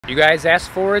You guys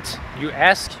asked for it, you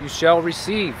ask, you shall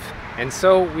receive. And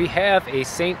so we have a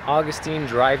St. Augustine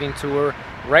driving tour.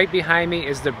 Right behind me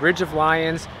is the Bridge of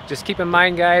Lions. Just keep in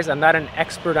mind, guys, I'm not an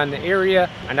expert on the area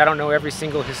and I don't know every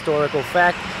single historical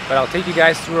fact, but I'll take you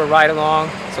guys through a ride along,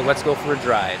 so let's go for a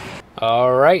drive.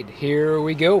 All right, here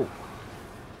we go.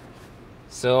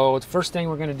 So the first thing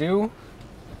we're gonna do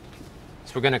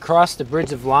is we're gonna cross the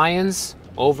Bridge of Lions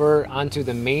over onto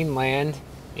the mainland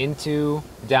into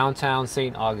downtown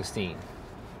St. Augustine.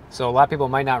 So a lot of people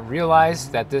might not realize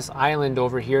that this island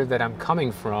over here that I'm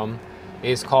coming from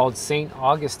is called St.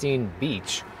 Augustine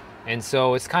Beach. And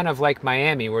so it's kind of like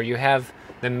Miami, where you have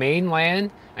the mainland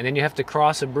and then you have to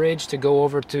cross a bridge to go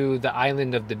over to the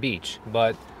island of the beach.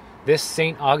 But this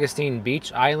St. Augustine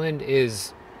Beach island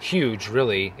is huge,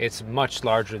 really. It's much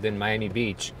larger than Miami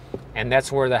Beach. And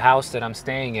that's where the house that I'm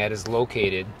staying at is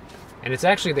located. And it's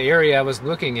actually the area I was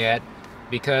looking at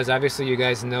because obviously you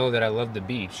guys know that I love the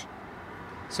beach.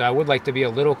 So I would like to be a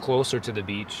little closer to the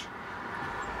beach.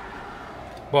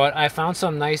 But I found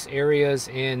some nice areas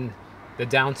in the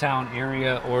downtown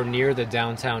area or near the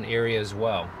downtown area as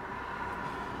well.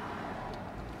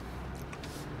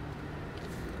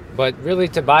 But really,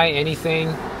 to buy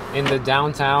anything in the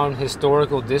downtown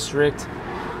historical district,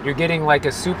 you're getting like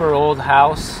a super old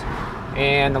house,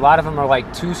 and a lot of them are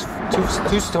like two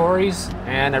stories,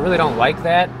 and I really don't like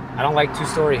that. I don't like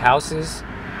two-story houses.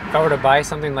 If I were to buy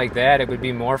something like that, it would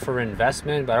be more for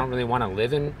investment, but I don't really want to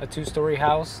live in a two-story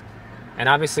house. And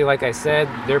obviously, like I said,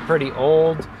 they're pretty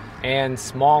old and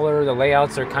smaller. The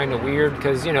layouts are kind of weird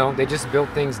because, you know, they just built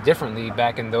things differently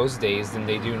back in those days than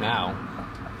they do now.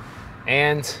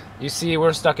 And you see,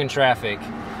 we're stuck in traffic.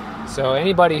 So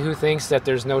anybody who thinks that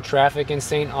there's no traffic in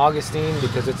St. Augustine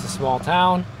because it's a small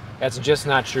town, that's just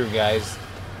not true, guys.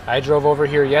 I drove over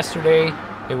here yesterday.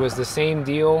 It was the same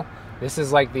deal. This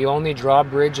is like the only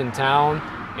drawbridge in town,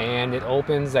 and it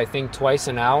opens, I think, twice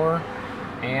an hour.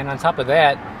 And on top of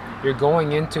that, you're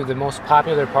going into the most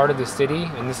popular part of the city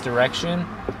in this direction,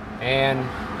 and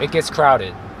it gets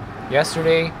crowded.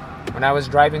 Yesterday, when I was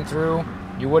driving through,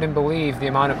 you wouldn't believe the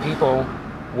amount of people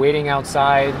waiting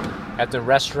outside at the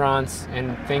restaurants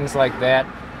and things like that,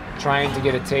 trying to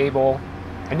get a table.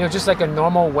 And it was just like a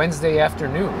normal Wednesday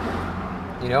afternoon.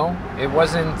 You know, it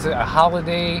wasn't a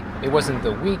holiday, it wasn't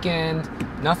the weekend,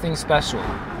 nothing special,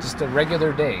 just a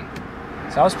regular day.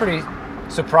 So I was pretty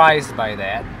surprised by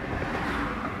that.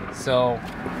 So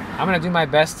I'm gonna do my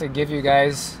best to give you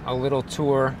guys a little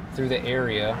tour through the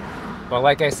area. But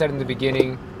like I said in the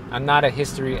beginning, I'm not a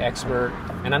history expert,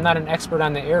 and I'm not an expert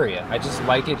on the area. I just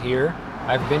like it here.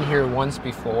 I've been here once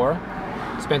before,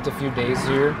 spent a few days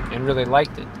here, and really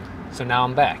liked it. So now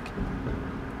I'm back.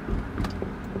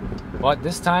 But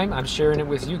this time, I'm sharing it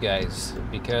with you guys,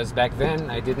 because back then,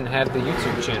 I didn't have the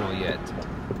YouTube channel yet.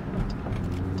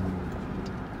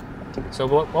 So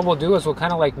what we'll do is we'll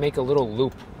kind of like make a little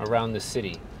loop around the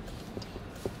city.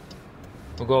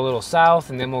 We'll go a little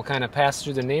south, and then we'll kind of pass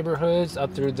through the neighborhoods,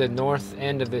 up through the north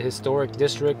end of the historic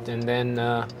district, and then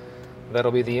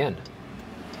that'll be the end.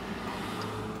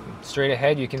 Straight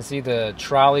ahead, you can see the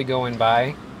trolley going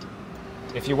by.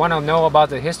 If you want to know about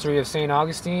the history of St.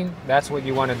 Augustine, that's what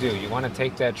you want to do. You want to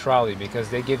take that trolley because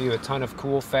they give you a ton of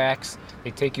cool facts.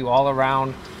 They take you all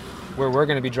around where we're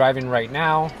going to be driving right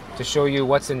now to show you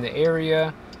what's in the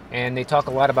area. And they talk a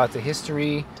lot about the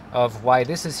history of why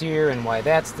this is here and why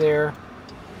that's there.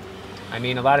 I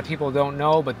mean, a lot of people don't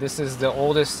know, but this is the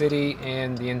oldest city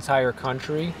in the entire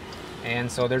country. And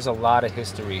so there's a lot of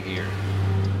history here.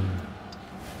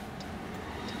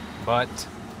 But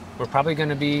we're probably going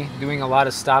to be doing a lot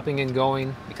of stopping and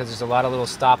going because there's a lot of little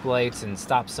stoplights and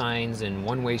stop signs and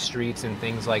one-way streets and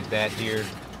things like that here.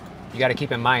 You got to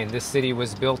keep in mind, this city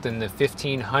was built in the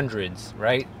 1500s,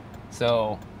 right?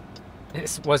 So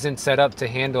this wasn't set up to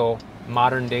handle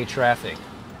modern-day traffic,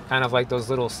 kind of like those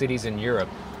little cities in Europe.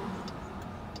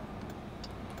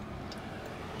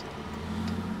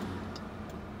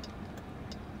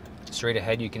 Straight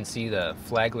ahead, you can see the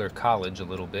Flagler College a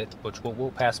little bit, which we'll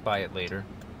pass by it later.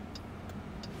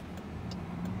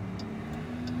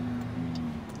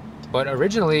 But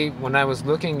originally, when I was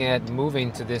looking at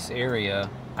moving to this area,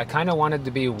 I kind of wanted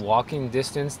to be walking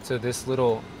distance to this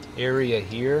little area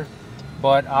here.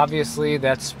 But obviously,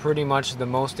 that's pretty much the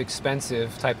most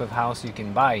expensive type of house you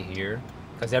can buy here,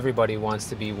 because everybody wants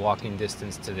to be walking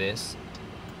distance to this.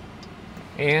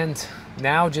 And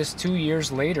now, just 2 years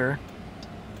later,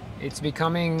 it's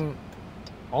becoming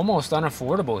almost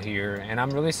unaffordable here, and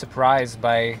I'm really surprised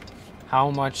by how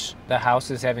much the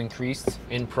houses have increased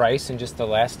in price in just the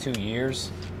last 2 years.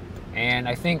 And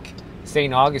I think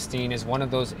St. Augustine is one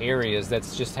of those areas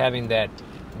that's just having that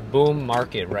boom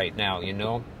market right now, you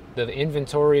know. The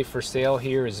inventory for sale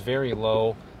here is very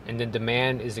low and the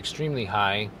demand is extremely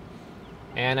high.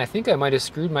 And I think I might have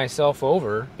screwed myself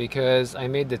over because I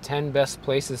made the 10 best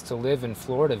places to live in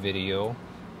Florida video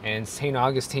and St.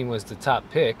 Augustine was the top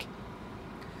pick.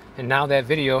 And now that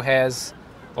video has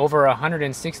over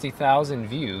 160,000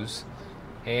 views,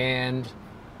 and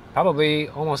probably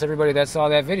almost everybody that saw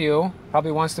that video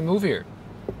probably wants to move here.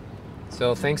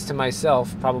 So thanks to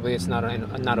myself, probably it's not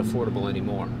affordable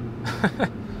anymore.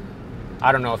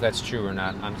 I don't know if that's true or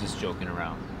not. I'm just joking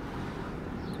around.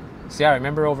 See, I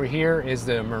remember over here is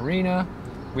the marina.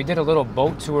 We did a little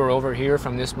boat tour over here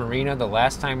from this marina the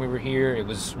last time we were here. It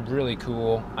was really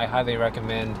cool. I highly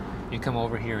recommend you come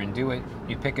over here and do it.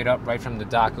 You pick it up right from the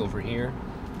dock over here.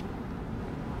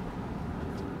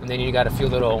 And then you got a few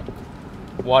little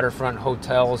waterfront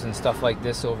hotels and stuff like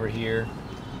this over here,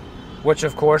 which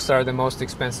of course are the most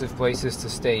expensive places to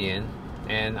stay in.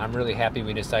 And I'm really happy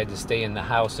we decided to stay in the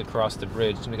house across the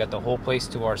bridge. We got the whole place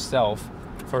to ourselves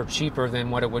for cheaper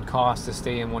than what it would cost to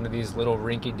stay in one of these little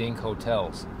rinky-dink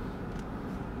hotels.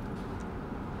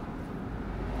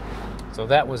 So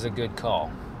that was a good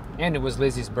call. And it was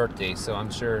Lizzie's birthday, so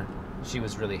I'm sure she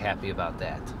was really happy about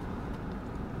that.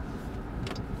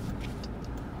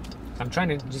 I'm trying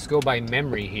to just go by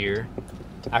memory here.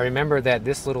 I remember that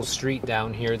this little street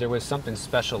down here, there was something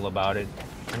special about it.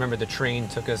 I remember the train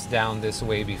took us down this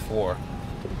way before.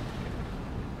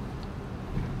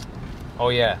 Oh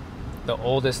yeah, the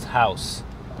oldest house.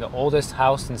 The oldest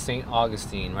house in St.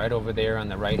 Augustine, right over there on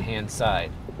the right-hand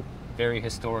side. Very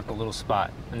historical little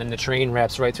spot. And then the train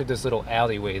wraps right through this little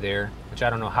alleyway there, which I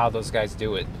don't know how those guys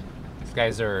do it. These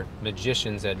guys are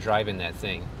magicians at driving that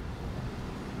thing.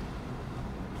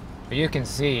 But you can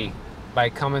see by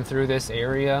coming through this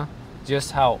area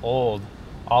just how old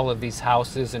all of these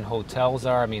houses and hotels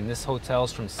are. I mean, this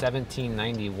hotel's from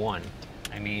 1791.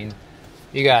 I mean,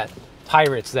 you got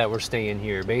pirates that were staying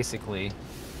here, basically.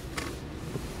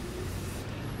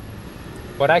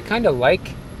 But I kind of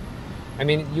like, I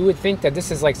mean, you would think that this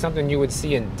is like something you would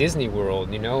see in Disney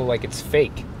World, you know, like it's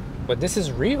fake. But this is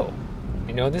real.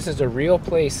 You know, this is a real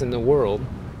place in the world.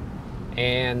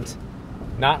 And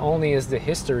not only is the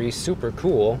history super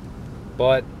cool,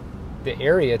 but the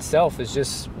area itself is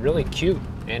just really cute.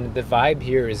 And the vibe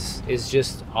here is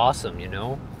just awesome, you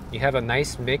know. You have a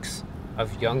nice mix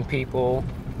of young people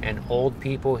and old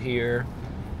people here.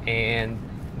 And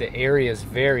the area is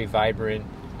very vibrant.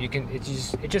 You can, it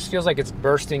just feels like it's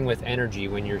bursting with energy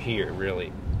when you're here,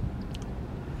 really.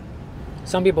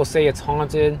 Some people say it's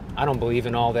haunted. I don't believe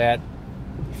in all that.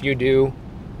 If you do,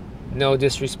 no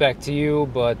disrespect to you,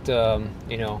 but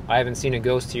you know, I haven't seen a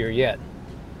ghost here yet.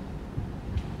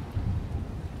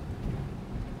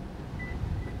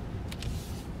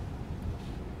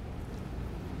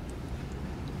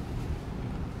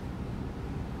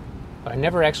 But I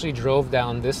never actually drove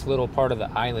down this little part of the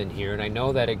island here, and I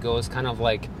know that it goes kind of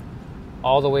like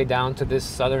all the way down to this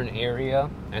southern area,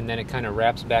 and then it kind of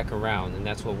wraps back around, and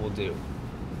that's what we'll do.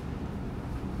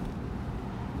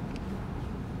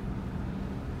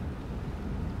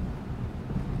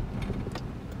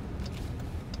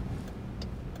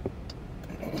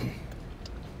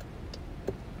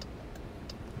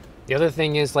 The other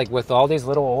thing is, like, with all these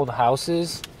little old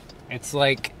houses, it's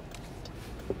like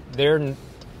they're,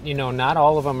 you know, not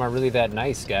all of them are really that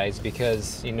nice, guys,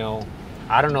 because, you know,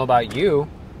 I don't know about you,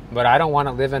 but I don't want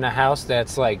to live in a house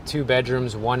that's like 2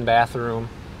 bedrooms, 1 bathroom.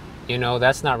 You know,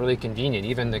 that's not really convenient.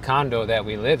 Even the condo that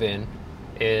we live in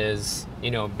is, you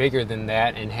know, bigger than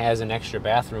that and has an extra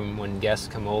bathroom when guests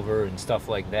come over and stuff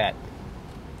like that.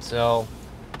 So,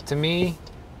 to me,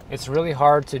 it's really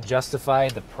hard to justify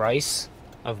the price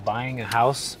of buying a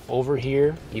house over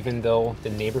here, even though the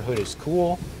neighborhood is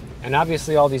cool. And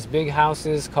obviously all these big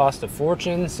houses cost a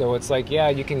fortune, so it's like, yeah,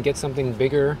 you can get something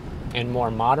bigger and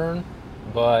more modern,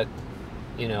 but,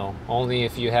 you know, only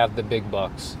if you have the big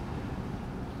bucks.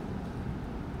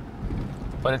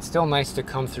 But it's still nice to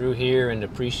come through here and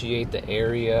appreciate the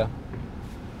area.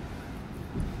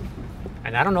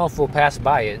 And I don't know if we'll pass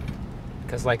by it,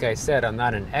 because like I said, I'm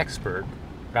not an expert.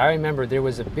 But I remember there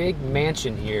was a big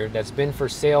mansion here that's been for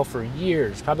sale for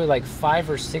years, probably like 5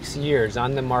 or 6 years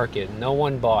on the market. No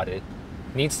one bought it.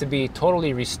 Needs to be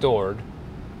totally restored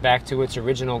back to its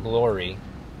original glory.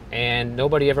 And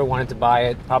nobody ever wanted to buy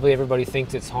it. Probably everybody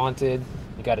thinks it's haunted.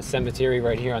 You got a cemetery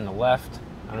right here on the left.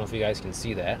 I don't know if you guys can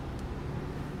see that.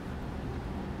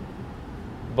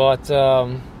 But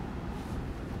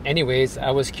anyways,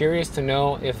 I was curious to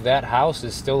know if that house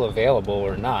is still available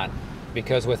or not.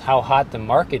 Because with how hot the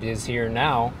market is here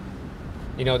now,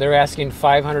 you know, they're asking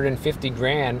 550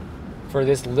 grand for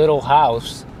this little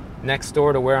house next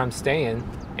door to where I'm staying.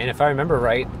 And if I remember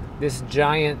right, this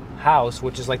giant house,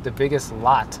 which is like the biggest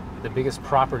lot, the biggest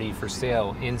property for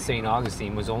sale in St.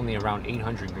 Augustine, was only around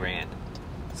 800 grand.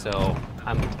 So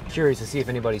I'm curious to see if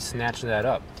anybody snatched that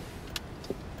up.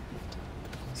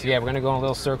 So yeah, we're gonna go in a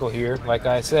little circle here. Like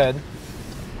I said,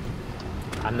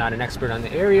 I'm not an expert on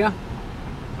the area,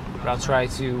 but I'll try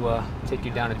to take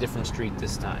you down a different street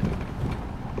this time.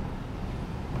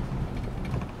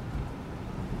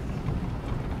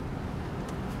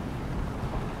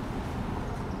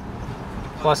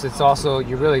 Plus, it's also,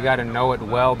 you really got to know it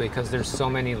well because there's so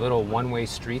many little one-way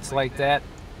streets like that.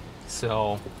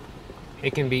 So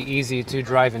it can be easy to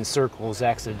drive in circles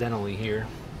accidentally here.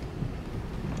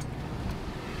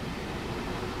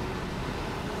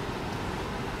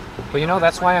 But you know,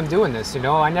 that's why I'm doing this. You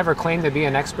know, I never claimed to be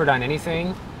an expert on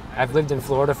anything. I've lived in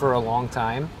Florida for a long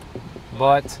time,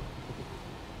 but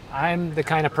I'm the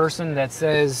kind of person that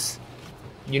says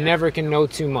you never can know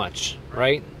too much,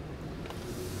 right?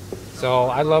 So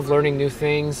I love learning new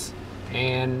things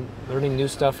and learning new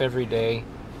stuff every day,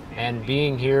 and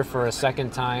being here for a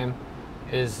second time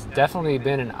has definitely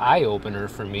been an eye-opener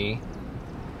for me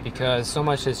because so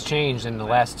much has changed in the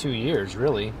last 2 years,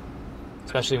 really,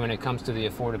 especially when it comes to the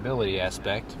affordability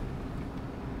aspect.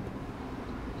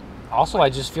 Also, I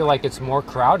just feel like it's more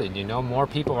crowded, you know, more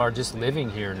people are just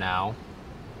living here now,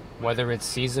 whether it's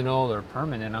seasonal or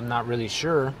permanent, I'm not really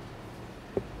sure,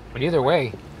 but either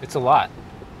way, it's a lot.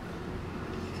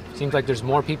 Seems like there's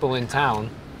more people in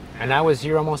town, and I was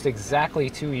here almost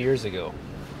exactly 2 years ago.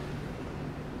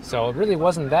 So it really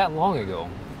wasn't that long ago.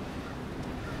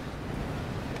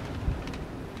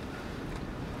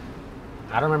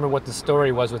 I don't remember what the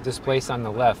story was with this place on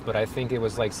the left, but I think it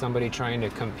was like somebody trying to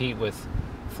compete with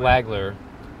Flagler,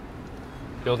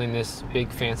 building this big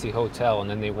fancy hotel, and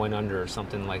then they went under or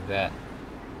something like that.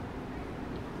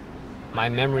 My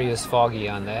memory is foggy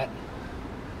on that.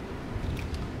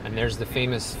 And there's the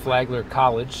famous Flagler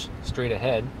College straight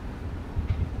ahead.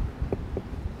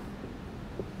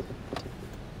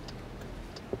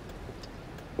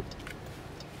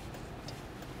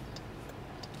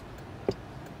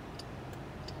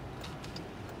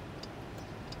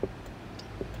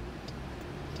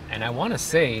 And I want to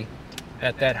say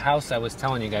that that house I was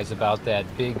telling you guys about, that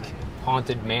big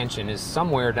haunted mansion, is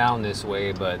somewhere down this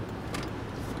way, but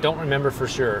don't remember for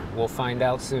sure. We'll find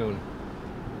out soon.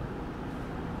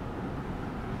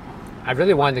 I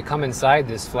really wanted to come inside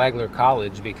this Flagler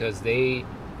College because it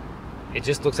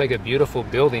just looks like a beautiful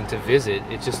building to visit.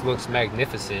 It just looks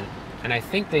magnificent. And I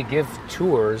think they give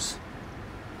tours,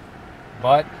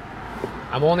 but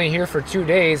I'm only here for 2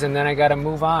 days and then I gotta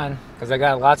move on because I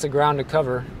got lots of ground to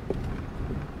cover.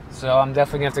 So I'm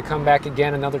definitely gonna have to come back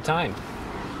again another time.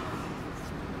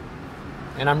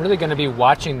 And I'm really gonna be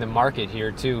watching the market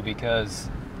here too, because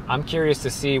I'm curious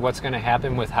to see what's gonna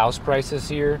happen with house prices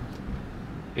here,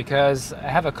 because I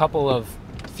have a couple of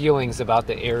feelings about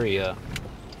the area.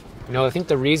 You know, I think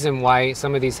the reason why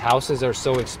some of these houses are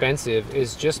so expensive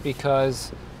is just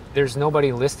because there's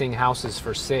nobody listing houses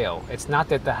for sale. It's not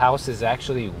that the house is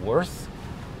actually worth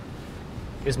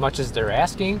as much as they're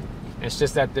asking. It's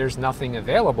just that there's nothing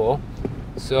available.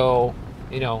 So,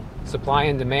 you know, supply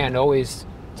and demand always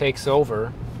takes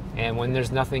over. And when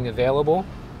there's nothing available,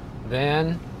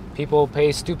 then people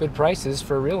pay stupid prices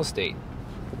for real estate.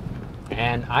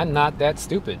 And I'm not that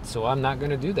stupid, so I'm not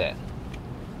going to do that.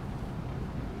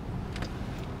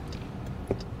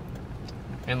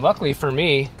 And luckily for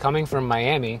me, coming from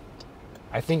Miami,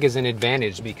 I think is an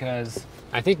advantage, because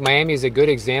I think Miami is a good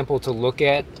example to look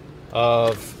at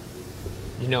of,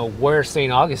 you know, where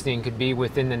St. Augustine could be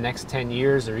within the next 10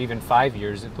 years or even 5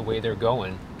 years the way they're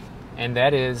going. And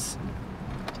that is,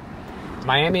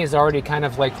 Miami has already kind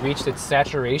of like reached its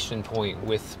saturation point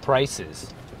with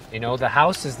prices. You know, the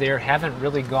houses there haven't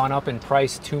really gone up in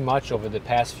price too much over the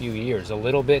past few years. A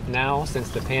little bit now since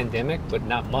the pandemic, but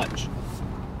not much.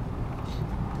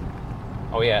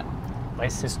 Oh yeah,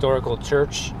 nice historical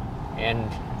church, and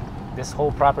this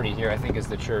whole property here I think is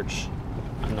the church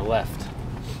on the left.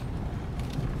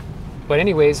 But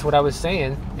anyways, what I was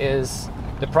saying is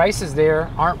the prices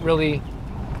there aren't really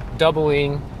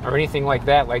doubling or anything like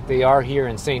that like they are here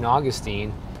in St.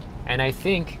 Augustine. And I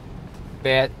think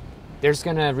that there's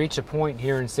going to reach a point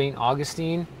here in St.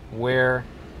 Augustine where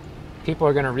people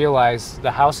are going to realize the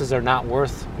houses are not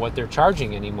worth what they're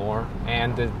charging anymore,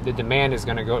 and the demand is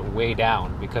going to go way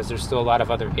down because there's still a lot of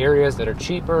other areas that are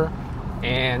cheaper,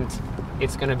 and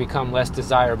it's going to become less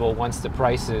desirable once the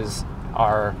prices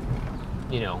are,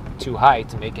 you know, too high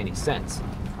to make any sense.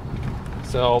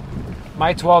 So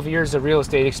my 12 years of real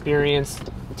estate experience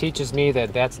teaches me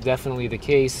that that's definitely the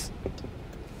case.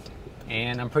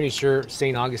 And I'm pretty sure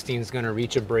St. Augustine's going to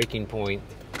reach a breaking point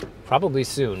probably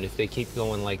soon if they keep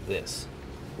going like this.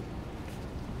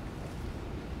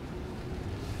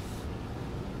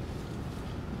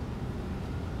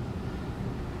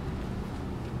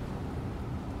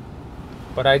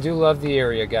 But I do love the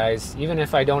area, guys. Even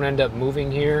if I don't end up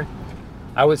moving here,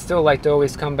 I would still like to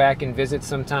always come back and visit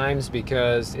sometimes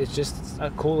because it's just a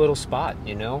cool little spot,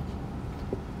 you know?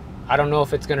 I don't know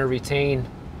if it's going to retain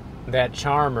that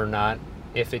charm or not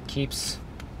if it keeps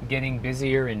getting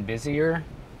busier and busier,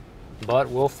 but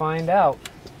we'll find out.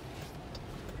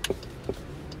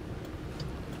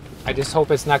 I just hope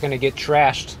it's not going to get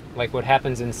trashed like what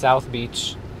happens in South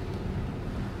Beach,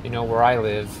 you know, where I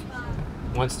live.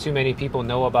 Once too many people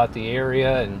know about the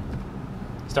area and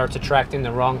starts attracting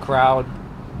the wrong crowd,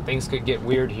 things could get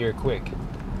weird here quick.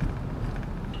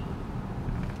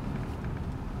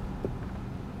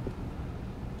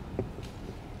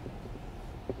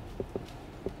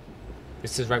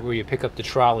 This is right where you pick up the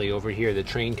trolley over here. The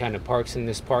train kind of parks in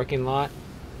this parking lot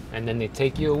and then they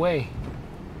take you away.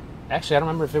 Actually, I don't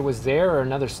remember if it was there or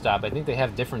another stop. I think they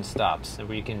have different stops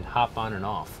where you can hop on and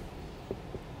off.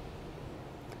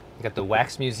 Got the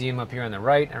wax museum up here on the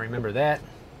right. I remember that.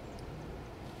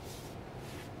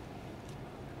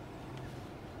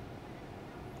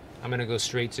 I'm gonna go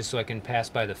straight just so I can pass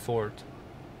by the fort.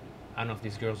 I don't know if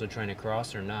these girls are trying to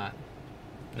cross or not.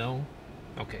 No?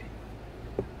 Okay.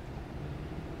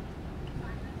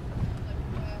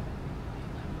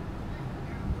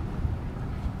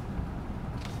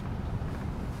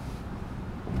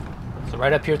 So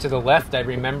right up here to the left, I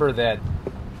remember that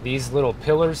these little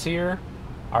pillars here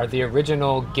are the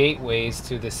original gateways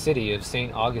to the city of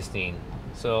St. Augustine.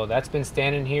 So that's been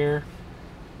standing here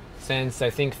since I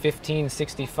think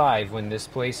 1565 when this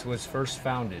place was first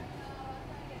founded.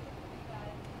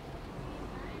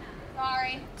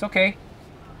 Sorry. It's okay.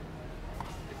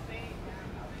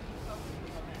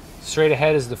 Straight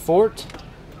ahead is the fort.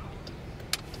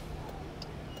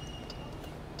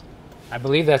 I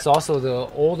believe that's also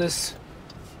the oldest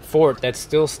fort that's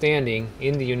still standing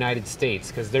in the United States,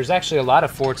 because there's actually a lot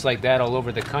of forts like that all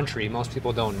over the country. Most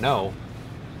people don't know,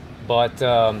 but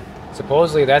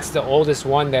supposedly that's the oldest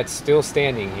one that's still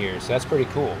standing here, so that's pretty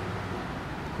cool.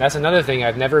 That's another thing,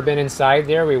 I've never been inside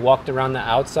there. We walked around the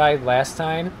outside last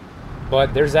time,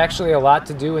 but there's actually a lot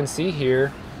to do and see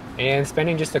here, and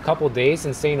spending just a couple days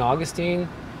in St. Augustine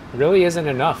really isn't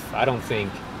enough, I don't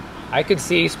think. I could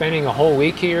see spending a whole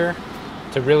week here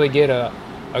to really get a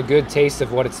good taste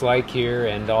of what it's like here,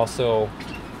 and also,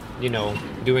 you know,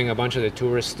 doing a bunch of the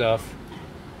tourist stuff,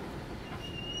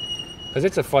 because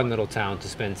it's a fun little town to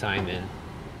spend time in.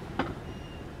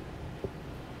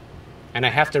 And I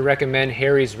have to recommend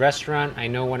Harry's Restaurant. I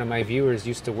know one of my viewers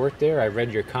used to work there. I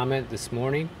read your comment this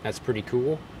morning. That's pretty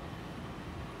cool.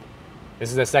 This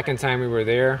is the second time we were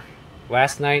there.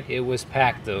 Last night it was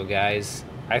packed though, guys.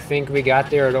 I think we got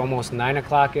there at almost 9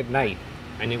 o'clock at night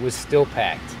and it was still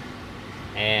packed.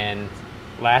 And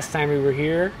last time we were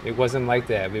here, it wasn't like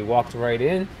that. We walked right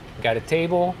in, got a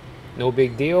table, no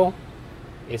big deal.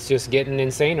 It's just getting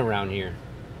insane around here.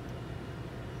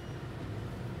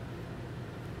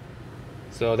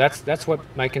 So that's what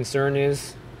my concern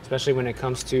is, especially when it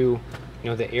comes to, you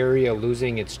know, the area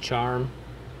losing its charm.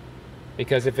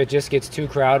 Because if it just gets too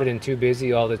crowded and too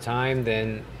busy all the time,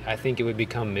 then I think it would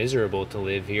become miserable to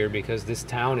live here, because this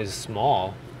town is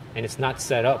small and it's not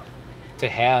set up to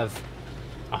have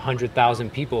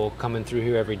 100,000 people coming through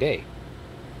here every day.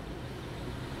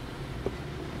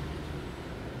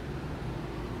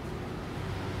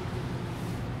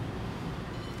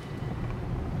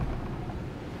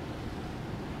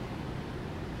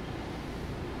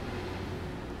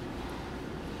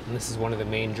 And this is one of the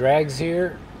main drags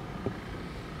here.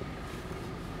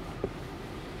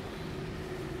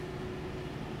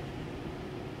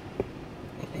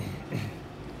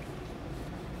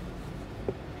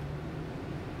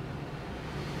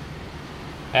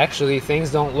 Actually,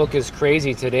 things don't look as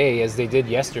crazy today as they did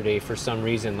yesterday for some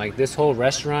reason. Like, this whole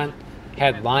restaurant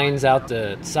had lines out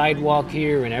the sidewalk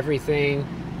here and everything.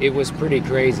 It was pretty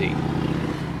crazy.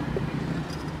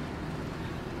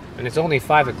 And it's only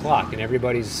 5 o'clock and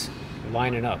everybody's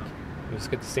lining up. It was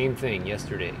the same thing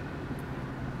yesterday.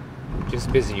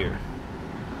 Just busier.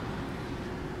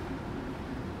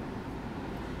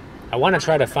 I want to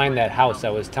try to find that house I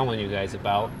was telling you guys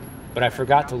about, but I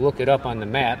forgot to look it up on the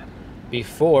map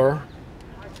before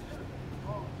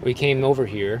we came over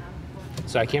here,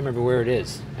 so I can't remember where it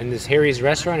is. And this Harry's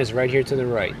Restaurant is right here to the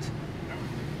right.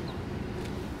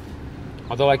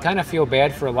 Although I kind of feel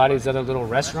bad for a lot of these other little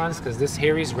restaurants, because this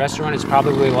Harry's Restaurant is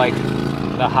probably like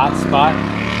the hot spot.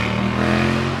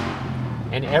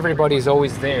 and everybody's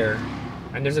always there.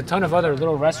 And there's a ton of other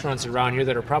little restaurants around here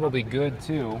that are probably good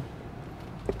too,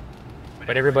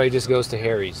 but everybody just goes to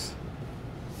Harry's.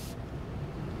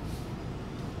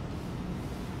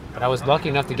 But I was lucky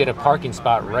enough to get a parking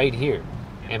spot right here.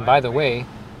 And by the way,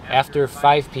 after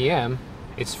 5 p.m.,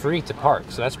 it's free to park,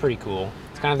 so that's pretty cool.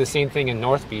 It's kind of the same thing in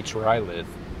North Beach where I live.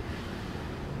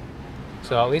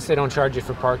 So at least they don't charge you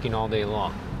for parking all day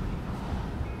long.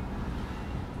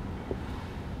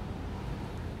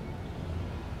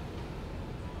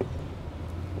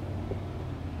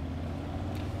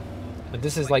 But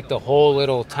this is like the whole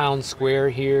little town square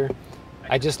here.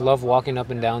 I just love walking up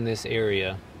and down this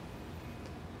area.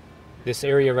 This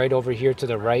area right over here to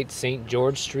the right, St.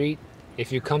 George Street.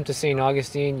 If you come to St.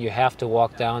 Augustine, you have to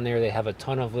walk down there. They have a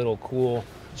ton of little cool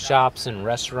shops and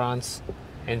restaurants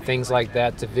and things like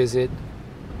that to visit.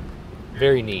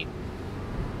 Very neat.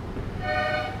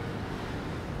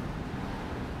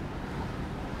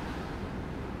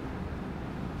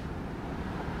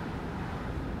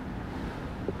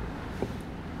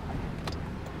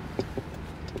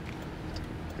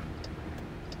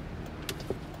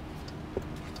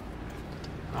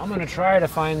 I'm gonna try to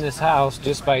find this house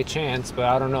just by chance, but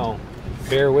I don't know.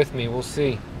 Bear with me, we'll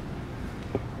see.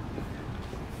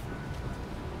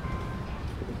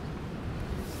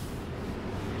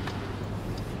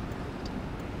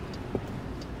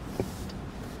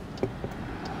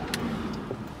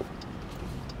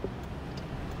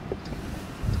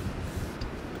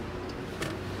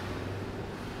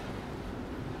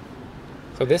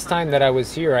 So this time that I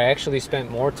was here, I actually spent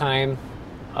more time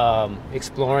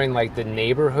exploring like the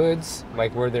neighborhoods,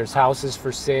 like where there's houses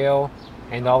for sale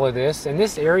and all of this. And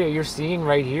this area you're seeing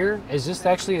right here is just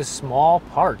actually a small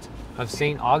part of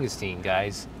St. Augustine,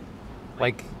 guys.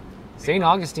 Like, St.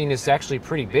 Augustine is actually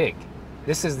pretty big.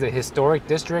 This is the historic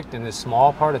district in this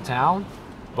small part of town,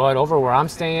 but over where I'm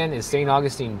staying is St.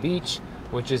 Augustine Beach,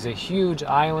 which is a huge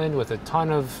island with a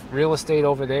ton of real estate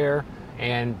over there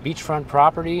and beachfront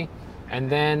property. And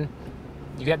then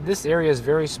you get this area is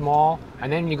very small,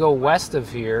 and then you go west of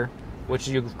here, which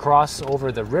you cross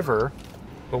over the river.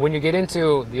 But when you get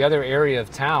into the other area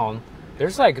of town,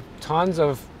 there's like tons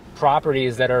of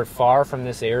properties that are far from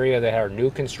this area that are new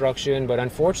construction, but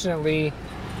unfortunately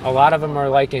a lot of them are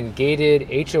like in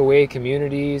gated HOA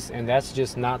communities, and that's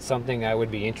just not something I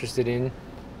would be interested in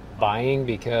buying,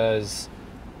 because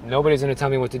nobody's going to tell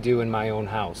me what to do in my own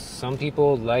house. Some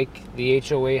people like the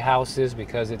HOA houses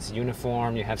because it's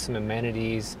uniform, you have some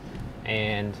amenities,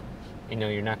 and you know,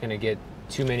 you're not going to get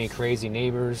too many crazy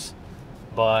neighbors.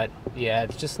 But yeah,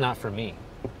 it's just not for me.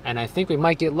 And I think we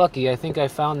might get lucky. I think I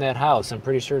found that house. I'm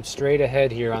pretty sure it's straight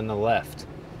ahead here on the left.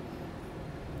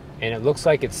 And it looks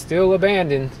like it's still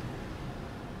abandoned.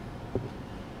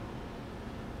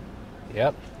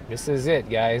 Yep, this is it,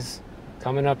 guys.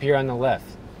 Coming up here on the left,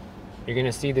 you're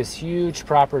gonna see this huge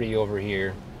property over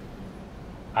here.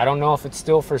 I don't know if it's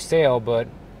still for sale, but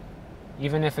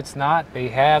even if it's not, they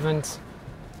haven't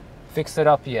fixed it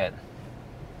up yet.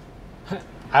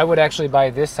 I would actually buy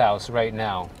this house right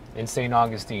now in St.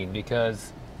 Augustine,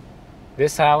 because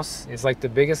this house is like the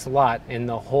biggest lot in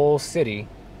the whole city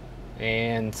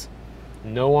and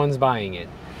no one's buying it.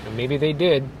 And maybe they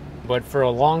did, but for a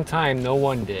long time no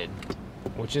one did,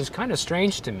 which is kind of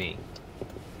strange to me.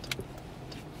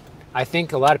 I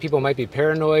think a lot of people might be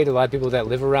paranoid. A lot of people that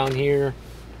live around here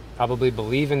probably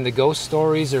believe in the ghost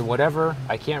stories or whatever.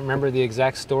 I can't remember the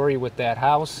exact story with that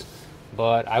house,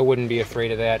 but I wouldn't be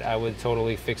afraid of that. I would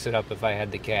totally fix it up if I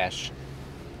had the cash.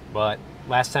 But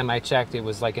last time I checked, it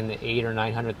was like in the $800,000 or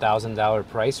 $900,000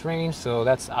 price range, so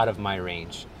that's out of my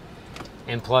range.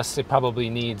 And plus, it probably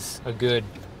needs a good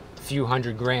few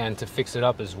hundred grand to fix it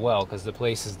up as well, because the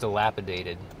place is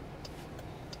dilapidated.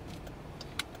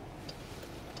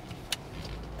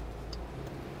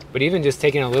 But even just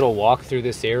taking a little walk through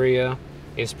this area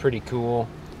is pretty cool.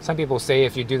 Some people say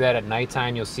if you do that at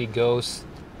nighttime, you'll see ghosts.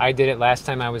 I did it last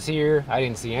time I was here. I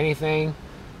didn't see anything.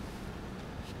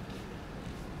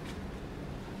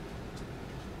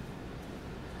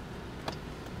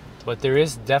 But there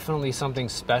is definitely something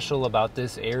special about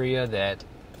this area that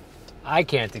I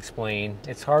can't explain.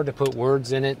 It's hard to put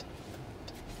words in it.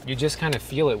 You just kind of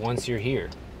feel it once you're here.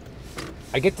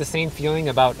 I get the same feeling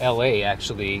about LA,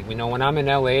 actually. You know, when I'm in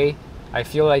LA, I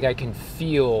feel like I can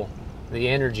feel the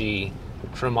energy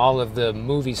from all of the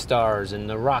movie stars and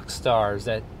the rock stars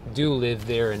that do live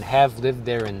there and have lived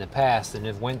there in the past and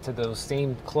have went to those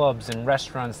same clubs and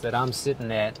restaurants that I'm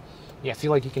sitting at. Yeah, I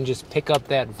feel like you can just pick up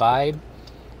that vibe.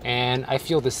 And I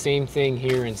feel the same thing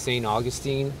here in St.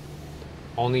 Augustine,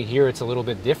 only here it's a little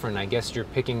bit different. I guess you're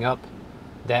picking up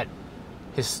that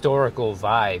historical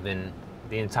vibe, and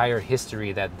the entire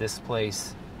history that this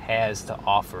place has to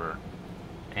offer.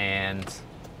 And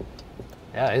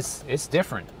yeah, it's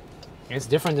different. It's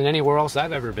different than anywhere else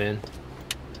I've ever been.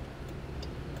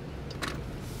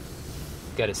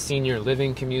 Got a senior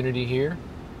living community here.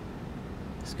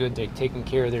 It's good they're taking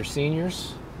care of their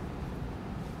seniors.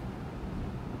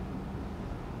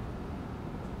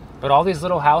 But all these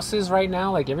little houses right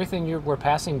now, like everything we're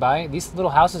passing by, these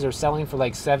little houses are selling for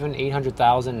like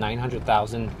 800,000,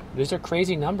 900,000. These are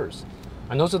crazy numbers.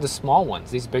 And those are the small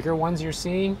ones. These bigger ones you're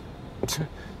seeing,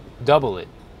 double it,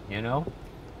 you know?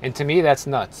 And to me, that's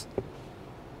nuts.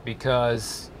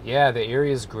 Because, yeah, the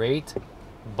area is great,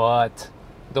 but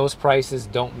those prices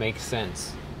don't make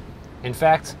sense. In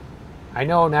fact, I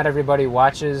know not everybody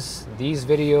watches these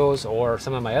videos or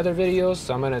some of my other videos,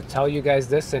 so I'm going to tell you guys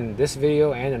this in this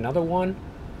video and another one.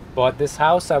 But this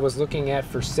house I was looking at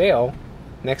for sale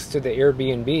next to the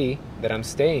Airbnb that I'm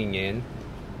staying in,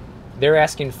 they're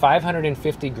asking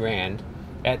 550 grand.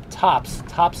 At tops,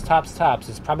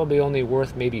 it's probably only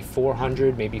worth maybe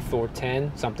 400, maybe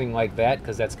 410, something like that,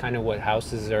 because that's kind of what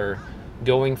houses are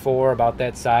going for, about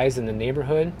that size in the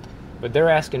neighborhood. But they're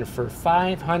asking for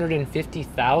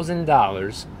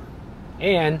 $550,000,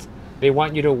 and they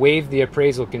want you to waive the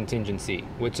appraisal contingency,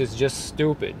 which is just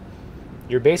stupid.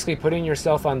 You're basically putting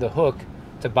yourself on the hook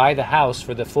to buy the house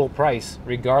for the full price,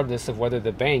 regardless of whether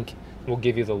the bank will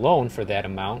give you the loan for that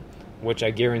amount, which I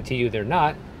guarantee you they're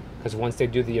not, because once they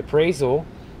do the appraisal,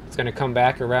 it's going to come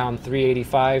back around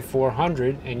 385,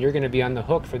 400, and you're going to be on the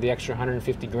hook for the extra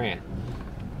 150 grand.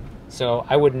 So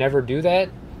I would never do that.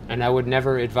 And I would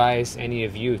never advise any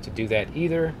of you to do that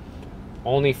either.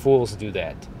 Only fools do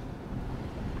that.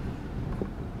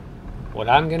 What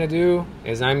I'm going to do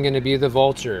is I'm going to be the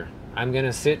vulture. I'm going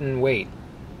to sit and wait.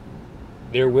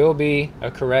 There will be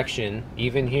a correction,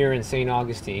 even here in St.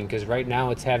 Augustine, because right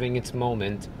now it's having its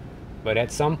moment. But at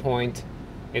some point,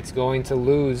 it's going to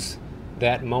lose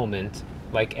that moment,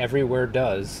 like everywhere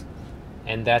does.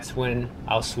 And that's when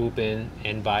I'll swoop in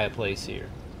and buy a place here.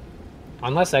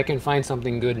 Unless I can find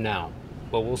something good now.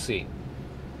 But we'll see.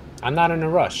 I'm not in a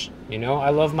rush, you know?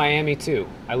 I love Miami too.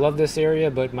 I love this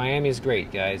area, but Miami's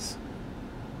great, guys.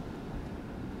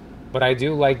 But I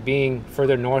do like being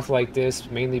further north like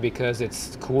this, mainly because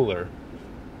it's cooler.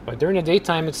 But during the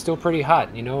daytime, it's still pretty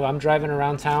hot. You know, I'm driving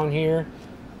around town here.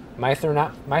 My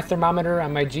thermometer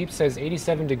on my Jeep says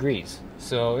 87 degrees.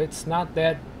 So it's not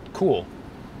that cool.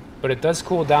 But it does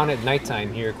cool down at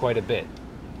nighttime here quite a bit.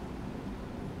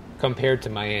 Compared to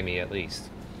Miami, at least.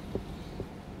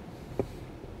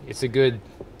 It's a good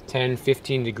 10,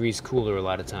 15 degrees cooler a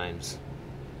lot of times.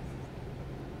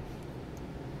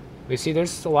 We see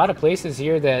there's a lot of places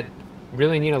here that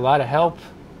really need a lot of help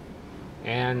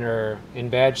and are in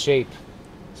bad shape.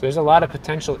 So there's a lot of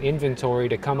potential inventory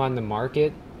to come on the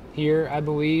market here, I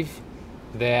believe,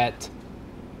 that,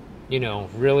 you know,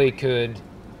 really could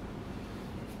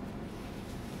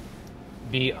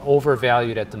be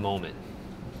overvalued at the moment.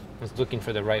 I was looking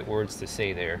for the right words to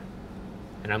say there.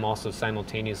 And I'm also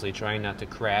simultaneously trying not to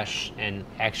crash and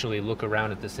actually look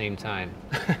around at the same time.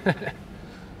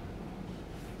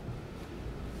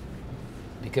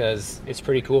 Because it's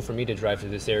pretty cool for me to drive through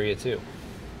this area too.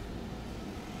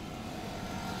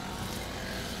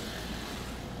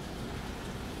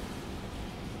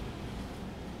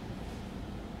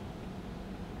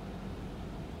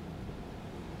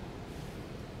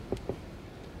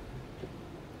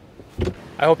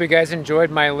 I hope you guys enjoyed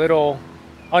my little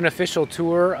unofficial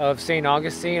tour of St.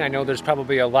 Augustine. I know there's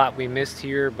probably a lot we missed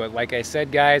here, but like I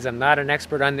said, guys, I'm not an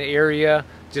expert on the area.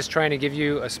 Just trying to give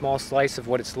you a small slice of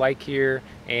what it's like here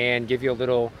and give you a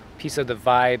little piece of the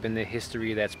vibe and the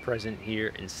history that's present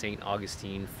here in St.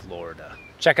 Augustine, Florida.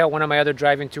 Check out one of my other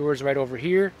driving tours right over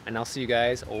here, and I'll see you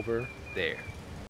guys over there.